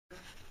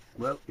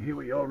Well, here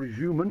we are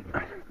resuming.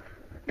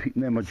 Pete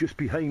and them are just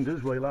behind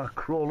us while I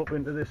crawl up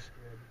into this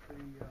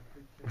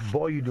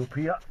void up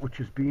here, which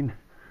has been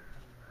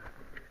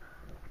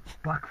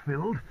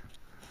backfilled,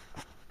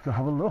 to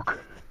have a look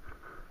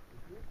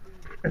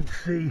and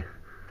see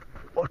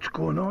what's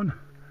going on.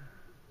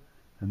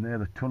 And there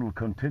the tunnel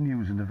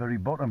continues in the very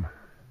bottom.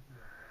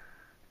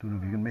 Don't know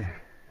if you can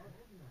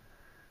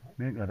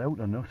make that out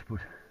or not, but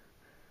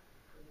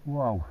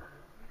wow,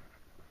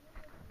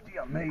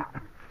 dear me,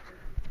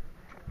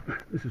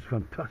 this is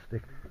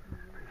fantastic,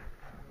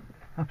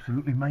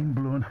 absolutely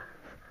mind-blowing.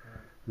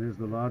 There's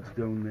the lads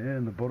down there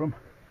in the bottom.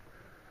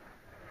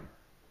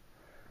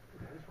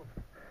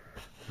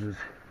 There's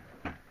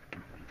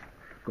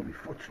got my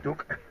foot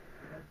stuck.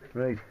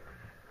 Right,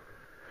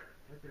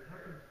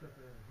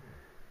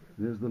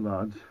 there's the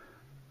lads,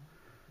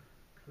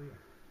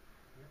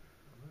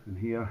 and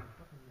here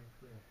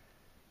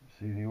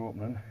see the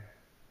opening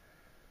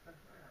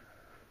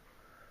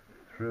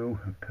through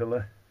a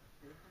pillar,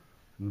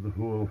 another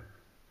hole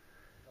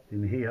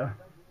in here,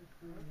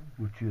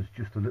 which is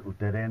just a little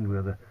dead end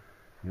where the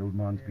old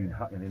man's been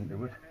hacking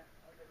into it.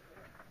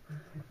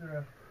 Is there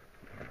a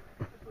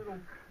just little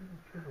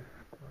chisel,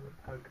 a little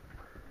poke?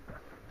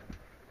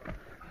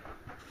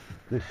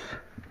 This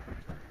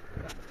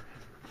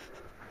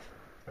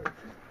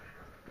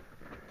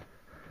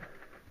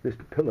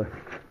pillar,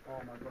 Oh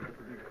my god, that's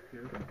a big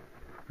cube.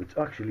 it's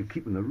actually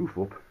keeping the roof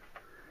up.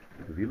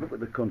 If you look at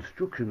the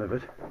construction of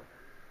it,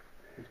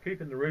 It's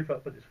keeping the roof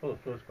up, but it's full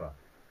of fluorspar.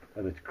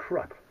 and it's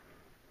crap.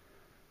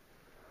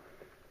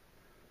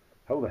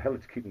 How the hell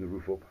it's keeping the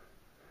roof up?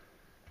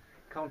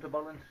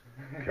 Counterbalance.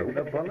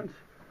 Counterbalance?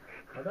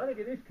 I don't think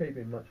it is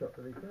keeping much up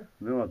to be fair.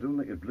 No, I don't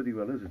think it bloody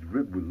well is. It's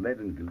ribbed with lead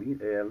and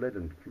lead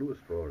and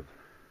fluorspar.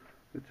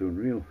 It's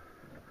unreal.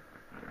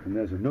 And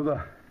there's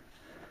another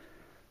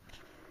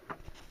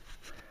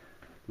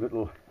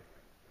little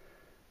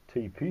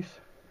T-piece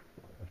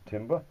of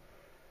timber,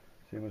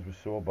 same as we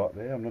saw back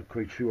there. I'm not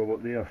quite sure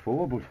what they are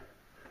for, but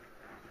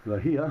they're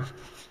here.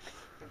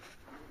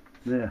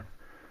 There,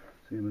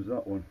 same as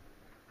that one.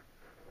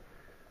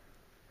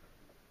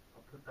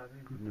 I'll put that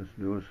in. Goodness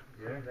knows.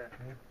 Yeah.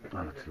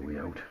 Ah, that's the way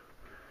out.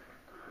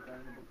 Put that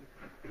in the bucket.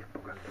 Yeah,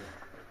 bugger.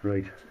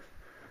 Right,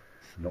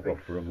 knock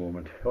off for a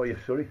moment. Oh yeah,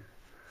 sorry.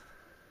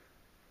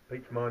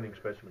 Pete's mining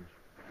specimens.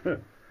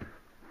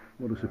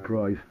 What a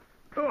surprise.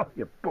 Oh,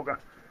 you bugger.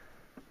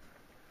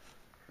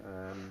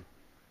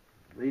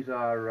 These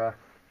are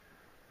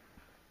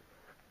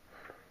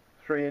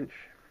 3-inch.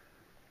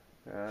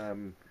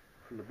 From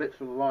the bits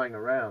that are lying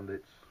around,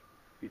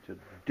 it's a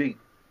deep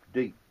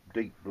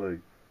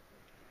blue.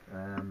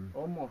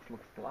 Almost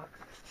looks black.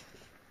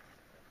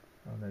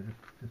 Oh, they're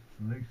just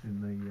loose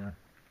in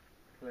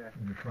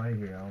the tray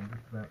here. I'm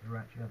just about to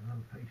ratchet out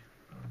another piece.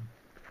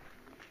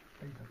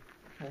 These are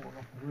falling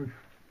off the roof.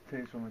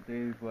 Two some of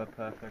these were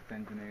perfect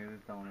engineers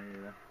down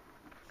here.